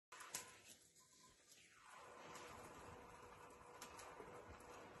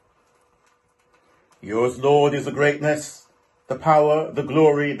Yours, Lord, is the greatness, the power, the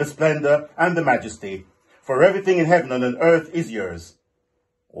glory, the splendor, and the majesty. For everything in heaven and on earth is yours.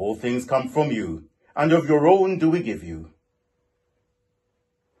 All things come from you, and of your own do we give you.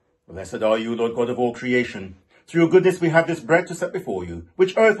 Blessed are you, Lord God of all creation. Through your goodness we have this bread to set before you,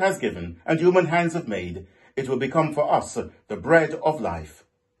 which earth has given, and human hands have made. It will become for us the bread of life.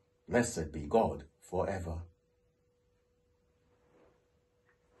 Blessed be God forever.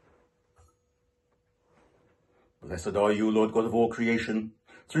 Blessed are you, Lord God of all creation.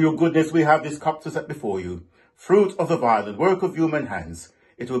 Through your goodness we have this cup to set before you, fruit of the vine and work of human hands.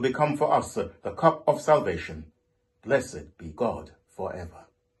 It will become for us the cup of salvation. Blessed be God forever.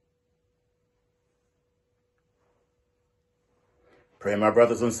 Pray, my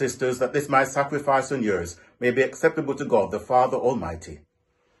brothers and sisters, that this my sacrifice and yours may be acceptable to God, the Father Almighty.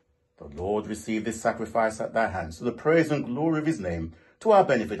 The Lord receive this sacrifice at thy hands, to the praise and glory of his name, to our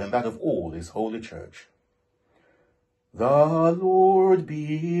benefit and that of all his holy church. The Lord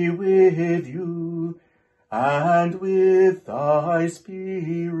be with you, and with thy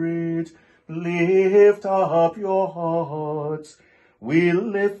spirit. Lift up your hearts. We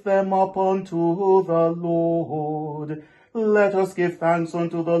lift them up unto the Lord. Let us give thanks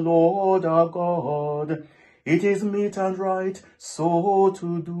unto the Lord our God. It is meet and right so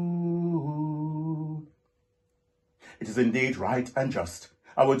to do. It is indeed right and just,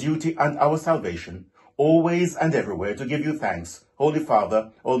 our duty and our salvation, always and everywhere to give you thanks, Holy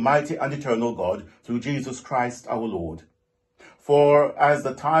Father, Almighty and eternal God, through Jesus Christ our Lord. For as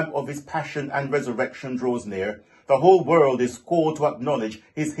the time of his passion and resurrection draws near, the whole world is called to acknowledge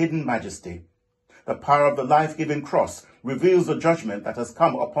his hidden majesty. The power of the life-giving cross reveals the judgment that has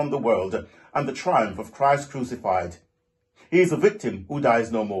come upon the world and the triumph of Christ crucified. He is a victim who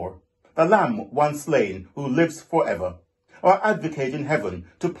dies no more, the Lamb once slain who lives forever, our advocate in heaven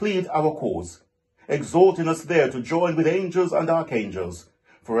to plead our cause, exalting us there to join with angels and archangels,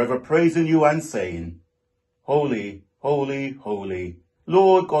 forever praising you and saying, Holy, holy, holy,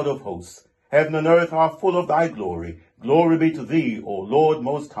 Lord God of hosts, heaven and earth are full of thy glory. Glory be to thee, O Lord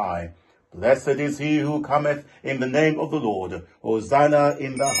most high. Blessed is he who cometh in the name of the Lord. Hosanna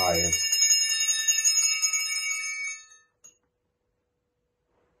in the highest.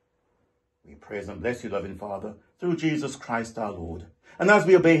 We praise and bless you, loving Father, through Jesus Christ our Lord. And as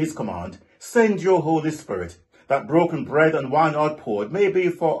we obey his command, send your Holy Spirit, that broken bread and wine outpoured may be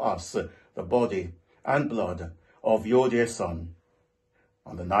for us the body and blood of your dear Son.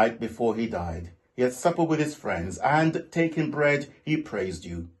 On the night before he died, he had supper with his friends, and taking bread, he praised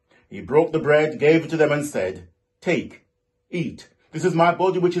you. He broke the bread, gave it to them, and said, Take, eat. This is my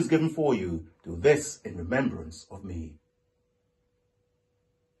body which is given for you. Do this in remembrance of me.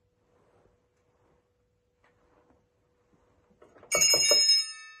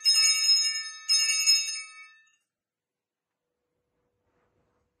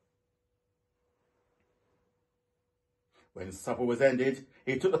 When supper was ended,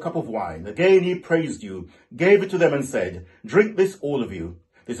 he took the cup of wine. Again he praised you, gave it to them, and said, Drink this, all of you.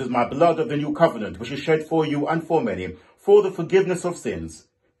 This is my blood of the new covenant, which is shed for you and for many, for the forgiveness of sins.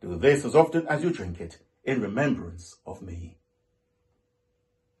 Do this as often as you drink it, in remembrance of me.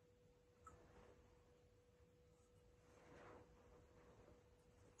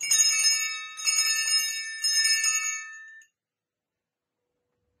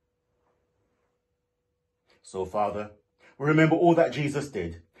 So, Father, we remember all that Jesus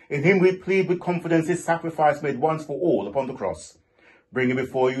did. In him we plead with confidence his sacrifice made once for all upon the cross. Bringing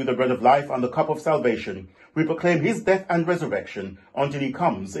before you the bread of life and the cup of salvation, we proclaim his death and resurrection until he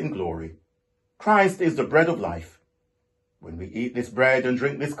comes in glory. Christ is the bread of life. When we eat this bread and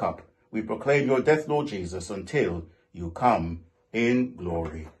drink this cup, we proclaim your death, Lord Jesus, until you come in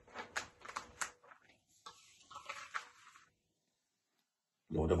glory.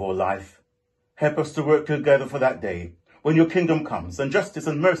 Lord of all life, help us to work together for that day when your kingdom comes and justice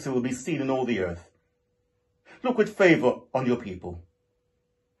and mercy will be seen in all the earth. Look with favour on your people.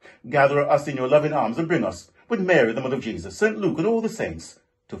 Gather us in your loving arms and bring us, with Mary, the mother of Jesus, St. Luke, and all the saints,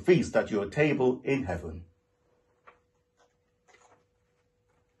 to feast at your table in heaven.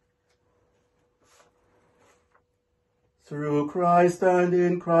 Through Christ and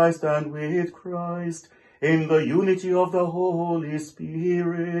in Christ and with Christ, in the unity of the Holy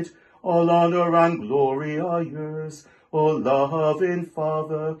Spirit, all honor and glory are yours, O loving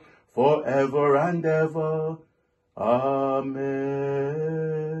Father, forever and ever. Amen.